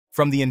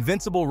From the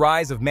invincible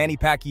rise of Manny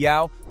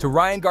Pacquiao to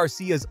Ryan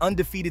Garcia's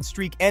undefeated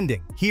streak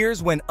ending,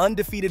 here's when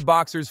undefeated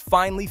boxers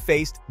finally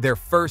faced their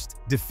first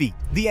defeat.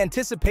 The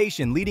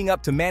anticipation leading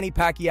up to Manny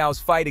Pacquiao's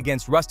fight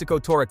against Rustico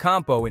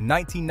Torrecampo in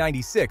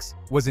 1996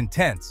 was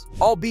intense,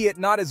 albeit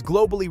not as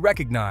globally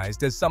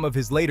recognized as some of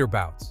his later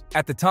bouts.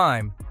 At the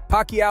time,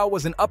 Pacquiao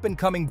was an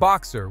up-and-coming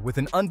boxer with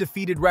an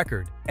undefeated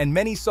record, and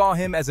many saw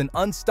him as an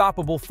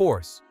unstoppable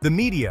force. The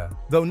media,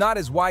 though not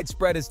as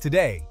widespread as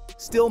today,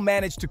 still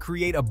managed to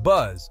create a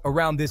buzz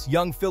around this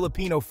young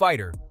Filipino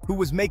fighter who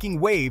was making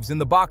waves in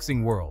the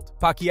boxing world.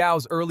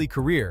 Pacquiao's early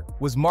career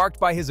was marked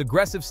by his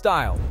aggressive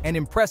style and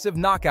impressive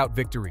knockout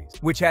victories,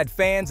 which had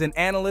fans and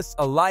analysts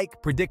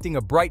alike predicting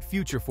a bright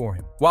future for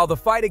him. While the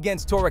fight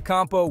against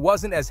Torrecampo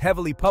wasn't as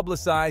heavily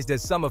publicized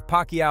as some of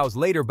Pacquiao's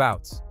later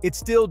bouts, it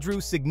still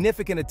drew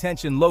significant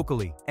attention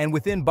locally and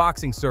within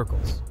boxing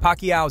circles.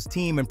 Pacquiao's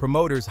team and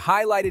promoters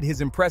highlighted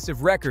his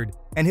impressive record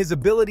and his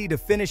ability to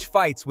finish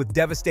fights with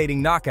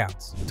devastating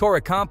knockouts.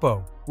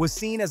 Torrecampo was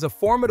seen as a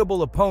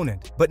formidable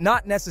opponent, but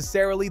not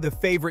necessarily the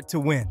favorite to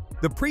win.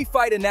 The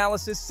pre-fight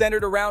analysis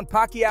centered around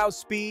Pacquiao's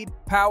speed,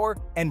 power,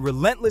 and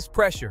relentless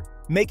pressure,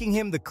 making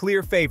him the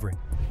clear favorite.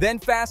 Then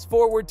fast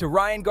forward to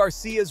Ryan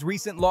Garcia's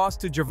recent loss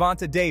to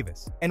Gervonta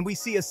Davis, and we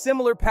see a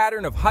similar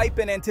pattern of hype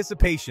and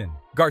anticipation.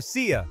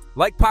 Garcia,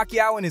 like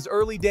Pacquiao in his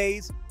early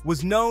days,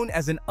 was known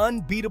as an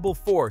unbeatable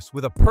force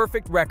with a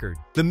perfect record.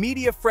 The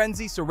media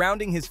frenzy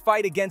surrounding his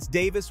fight against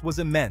Davis was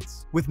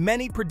immense, with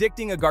many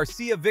predicting a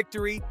Garcia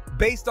victory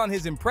based on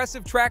his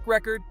impressive track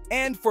record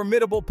and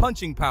formidable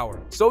punching power.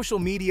 Social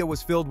media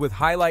was filled with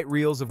highlight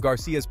reels of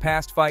Garcia's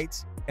past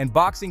fights, and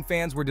boxing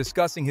fans were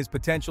discussing his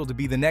potential to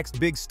be the next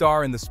big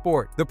star in the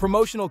sport. The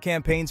promotional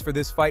campaigns for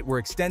this fight were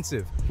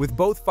extensive, with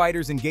both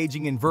fighters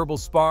engaging in verbal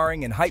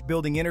sparring and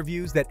hype-building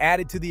interviews that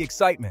added to the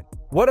excitement.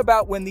 What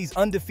about when these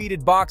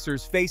undefeated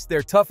boxers faced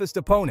their toughest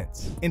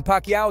opponents? In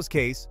Pacquiao's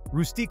case,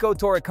 Rustico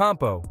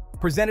Torrecampo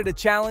presented a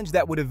challenge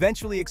that would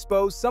eventually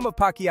expose some of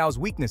Pacquiao's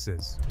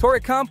weaknesses.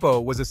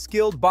 Torrecampo was a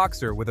skilled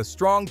boxer with a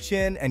strong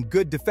chin and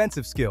good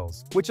defensive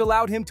skills, which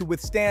allowed him to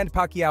withstand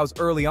Pacquiao's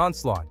early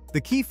onslaught.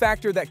 The key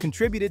factor that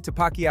contributed to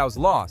Pacquiao's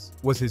loss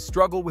was his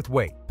struggle with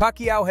weight.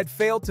 Pacquiao had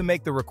failed to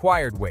make the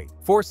required weight,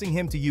 forcing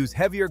him to use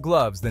heavier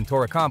gloves than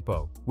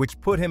Torrecampo,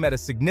 which put him at a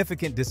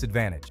significant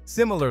disadvantage.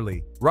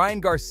 Similarly, Ryan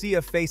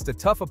Garcia faced a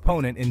tough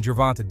opponent in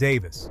Gervonta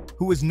Davis,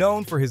 who was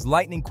known for his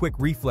lightning-quick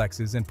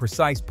reflexes and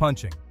precise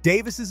punching.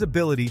 Davis's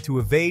ability to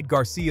evade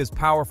Garcia's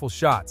powerful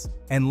shots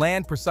and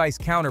land precise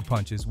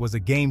counterpunches was a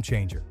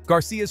game-changer.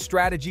 Garcia's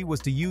strategy was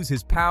to use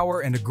his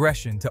power and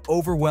aggression to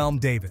overwhelm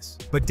Davis,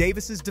 but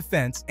Davis's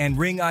defense and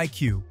ring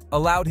IQ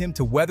allowed him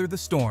to weather the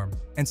storm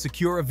and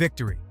secure a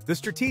victory. The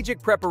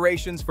strategic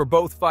preparations for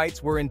both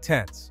fights were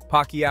intense.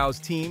 Pacquiao's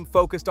team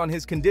focused on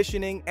his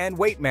conditioning and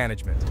weight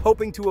management,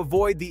 hoping to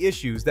avoid the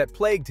issues that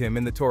plagued him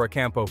in the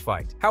Torrecampo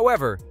fight.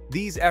 However,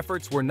 these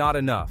efforts were not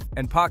enough,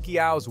 and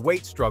Pacquiao's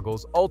weight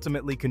struggles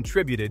ultimately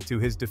contributed to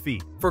his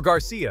defeat. For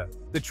Garcia,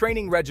 the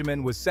training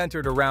regimen was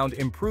centered around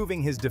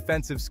improving his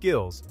defensive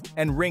skills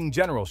and ring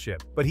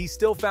generalship, but he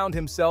still found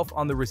himself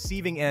on the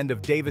receiving end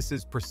of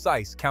Davis's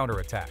precise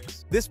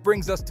counterattacks. This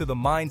brings us to the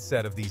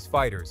mindset of these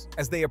fighters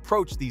as they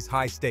approach these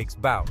high-stakes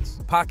bouts.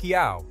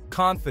 Pacquiao,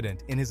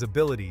 confident in his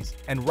abilities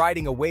and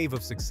riding a wave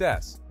of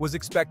success, was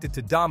expected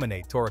to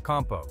dominate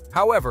Torrecampo.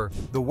 However,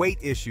 the weight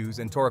issues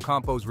and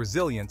Torrecampo's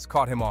resilience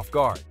caught him off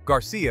guard.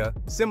 Garcia,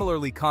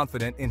 similarly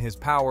confident in his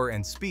power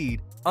and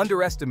speed,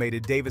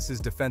 underestimated Davis's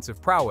defensive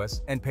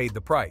prowess and paid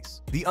the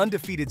price. The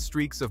undefeated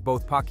streaks of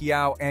both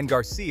Pacquiao and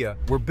Garcia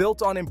were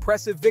built on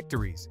impressive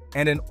victories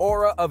and an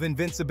aura of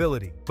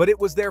invincibility, but it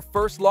was their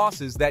first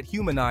losses that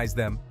humanized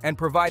them and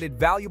provided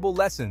valuable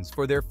lessons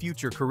for their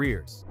future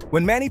careers.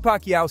 When Manny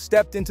Pacquiao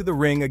stepped into the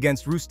ring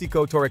against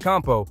Rustico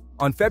Torrecampo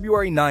on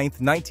February 9,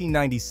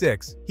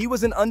 1996, he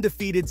was an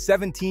undefeated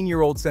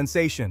 17-year-old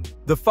sensation.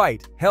 The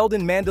fight, held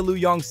in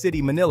Mandaluyong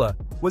City, Manila,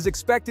 was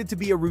expected to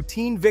be a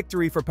routine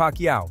victory for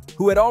Pacquiao,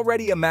 who had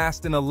already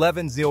amassed an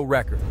 11-0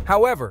 record.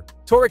 However,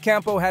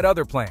 Torrecampo had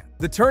other plans.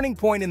 The turning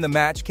point in the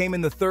match came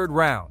in the third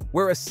round,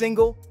 where a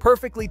single,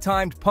 perfectly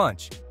timed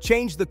punch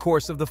changed the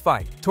course of the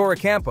fight.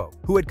 Torrecampo,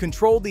 who had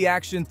controlled the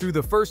action through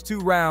the first two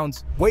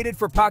rounds, waited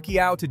for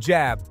Pacquiao to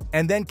jab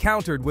and then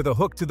countered with a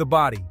hook to the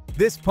body.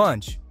 This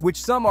punch, which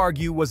some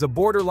argue was a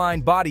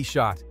borderline body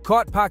shot,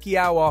 caught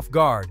Pacquiao off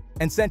guard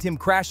and sent him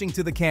crashing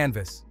to the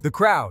canvas. The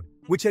crowd,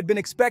 which had been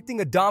expecting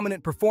a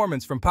dominant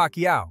performance from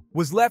Pacquiao,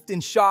 was left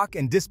in shock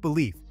and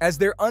disbelief as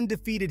their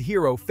undefeated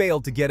hero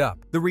failed to get up.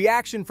 The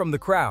reaction from the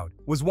crowd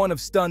was one of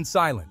stunned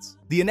silence.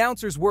 The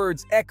announcer's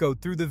words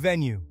echoed through the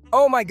venue.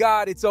 "Oh my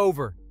God, it's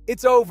over!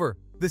 It's over!"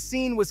 The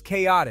scene was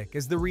chaotic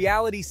as the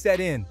reality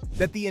set in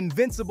that the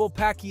invincible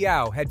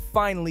Pacquiao had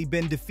finally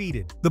been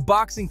defeated. The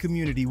boxing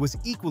community was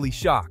equally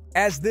shocked,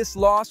 as this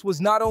loss was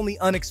not only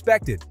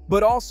unexpected,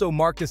 but also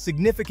marked a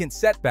significant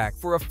setback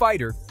for a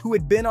fighter who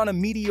had been on a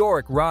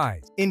meteoric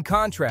rise. In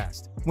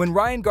contrast, When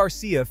Ryan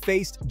Garcia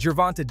faced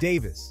Gervonta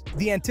Davis,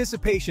 the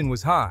anticipation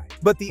was high,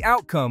 but the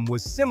outcome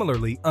was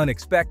similarly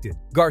unexpected.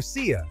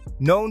 Garcia,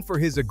 known for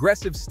his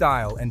aggressive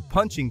style and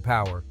punching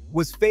power,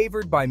 was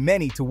favored by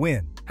many to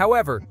win.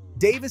 However,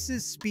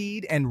 Davis's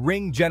speed and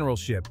ring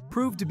generalship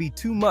proved to be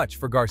too much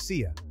for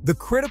Garcia. The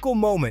critical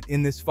moment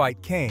in this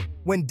fight came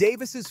when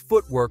Davis's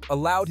footwork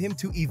allowed him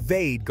to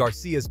evade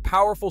Garcia's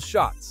powerful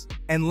shots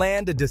and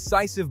land a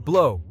decisive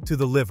blow to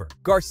the liver.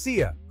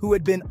 Garcia, who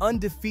had been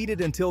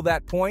undefeated until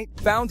that point,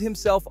 found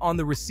himself on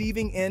the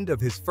receiving end of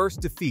his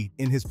first defeat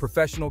in his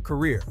professional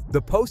career.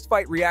 The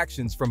post-fight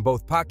reactions from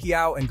both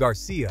Pacquiao and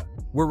Garcia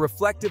were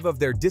reflective of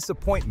their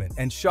disappointment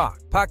and shock.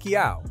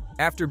 Pacquiao,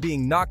 after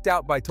being knocked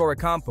out by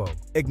Torrecampo,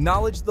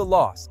 acknowledged the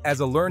loss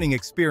as a learning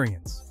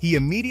experience. He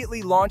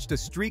immediately launched a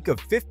streak of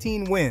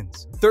 15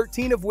 wins,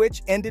 13 of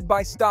which ended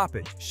by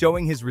stoppage,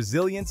 showing his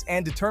resilience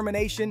and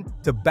determination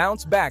to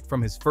bounce back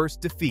from his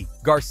first defeat.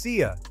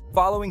 Garcia,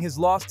 following his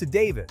loss to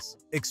Davis,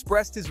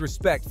 expressed his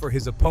respect for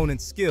his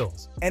opponent's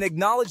skills and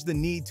acknowledged the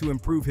need to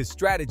improve his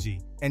strategy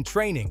and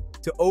training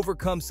to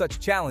overcome such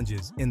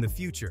challenges in the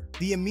future.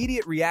 The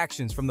immediate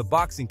reactions from the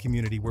boxing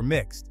community were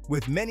mixed,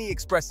 with many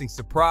expressing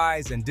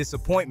surprise and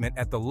disappointment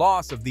at the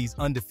loss of these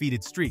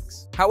undefeated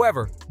streaks.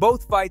 However,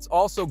 both fights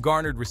also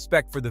garnered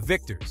respect for the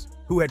victors,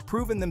 who had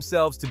proven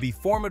themselves to be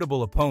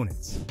formidable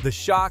opponents. The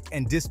shock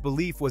and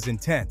disbelief was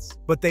intense,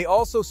 but they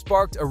also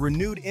sparked a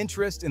renewed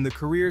interest in the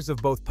careers of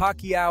both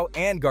Pacquiao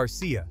and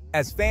Garcia,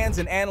 as fans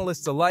and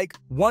analysts alike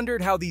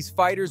wondered how these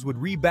fighters would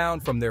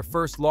rebound from their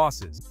first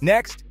losses.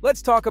 Next,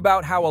 let's talk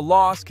about how a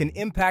loss can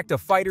impact a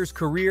fighter's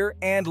career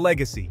and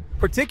legacy,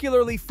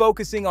 particularly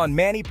focusing on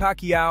Manny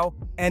Pacquiao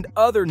and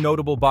other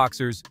notable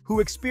boxers who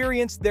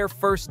experienced their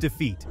first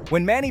defeat.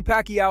 When Manny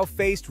Pacquiao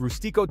faced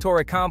Rustico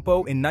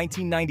Torrecampo in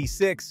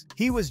 1996,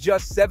 he was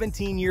just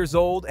 17 years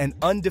old and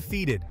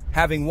undefeated,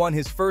 having won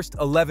his first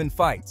 11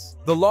 fights.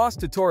 The loss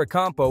to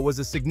Torrecampo was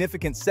a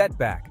significant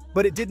setback,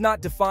 but it did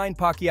not define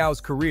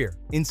Pacquiao's career.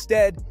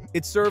 Instead,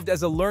 it served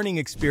as a learning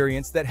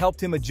experience that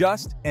helped him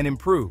adjust and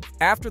improve.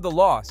 After the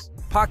loss,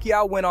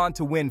 Pacquiao went on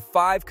to win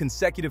 5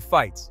 consecutive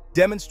fights,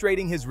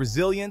 demonstrating his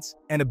resilience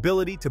and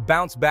ability to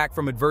bounce back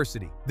from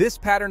adversity. This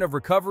pattern of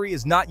recovery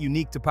is not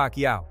unique to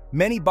Pacquiao.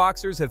 Many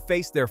boxers have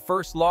faced their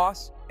first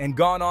loss and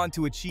gone on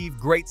to achieve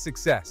great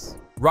success.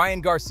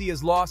 Ryan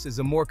Garcia's loss is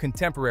a more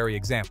contemporary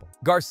example.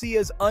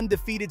 Garcia's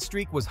undefeated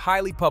streak was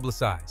highly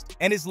publicized,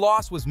 and his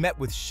loss was met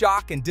with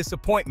shock and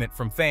disappointment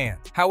from fans.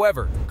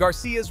 However,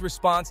 Garcia's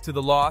response to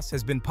the loss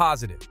has been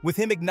positive, with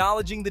him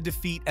acknowledging the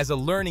defeat as a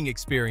learning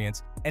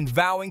experience and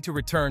vowing to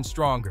return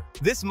stronger.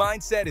 This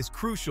mindset is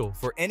crucial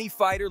for any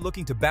fighter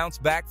looking to bounce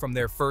back from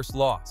their first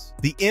loss.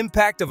 The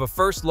impact of a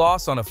first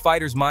loss on a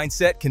fighter's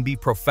mindset can be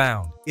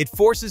profound. It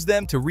forces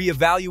them to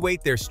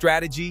reevaluate their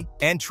strategy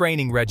and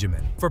training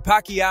regimen. For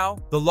Pacquiao,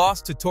 the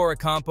loss to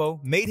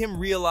Torrecampo made him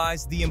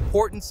realize the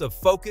importance of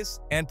focus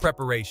and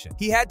preparation.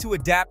 He had to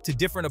adapt to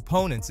different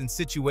opponents and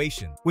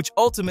situations, which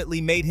ultimately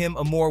made him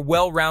a more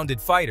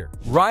well-rounded fighter.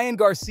 Ryan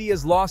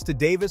Garcia's loss to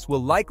Davis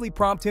will likely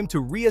prompt him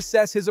to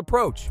reassess his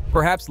approach,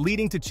 perhaps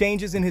leading to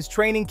changes in his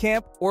training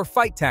camp or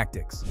fight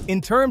tactics.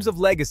 In terms of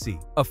legacy,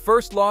 a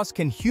first loss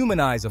can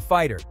humanize a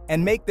fighter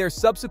and make their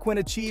subsequent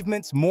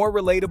achievements more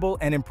relatable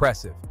and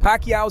impressive.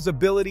 Pacquiao's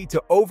ability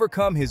to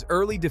overcome his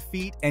early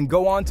defeat and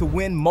go on to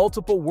win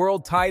multiple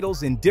world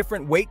titles in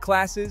different weight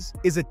classes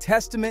is a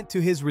testament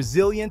to his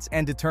resilience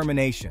and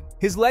determination.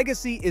 His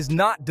legacy is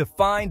not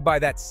defined by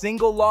that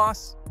single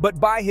loss, but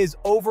by his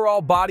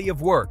overall body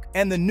of work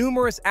and the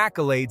numerous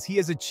accolades he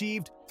has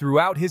achieved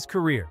throughout his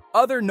career.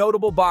 Other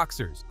notable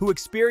boxers who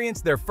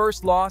experienced their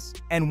first loss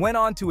and went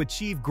on to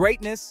achieve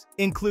greatness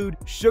include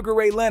Sugar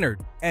Ray Leonard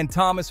and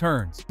Thomas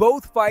Hearns.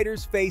 Both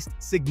fighters faced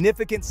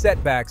significant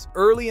setbacks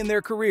early in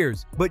their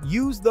careers, but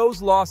used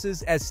those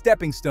losses as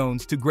stepping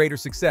stones to greater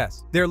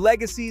success. Their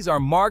legacies are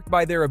marked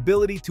by their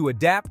ability to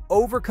adapt,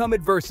 overcome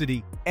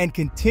adversity, and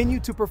continue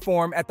to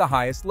perform at the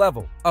highest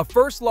level. A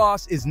first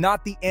loss is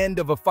not the end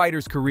of a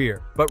fighter's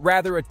career, but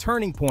rather a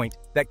turning point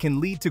that can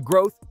lead to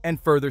growth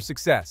and further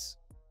success.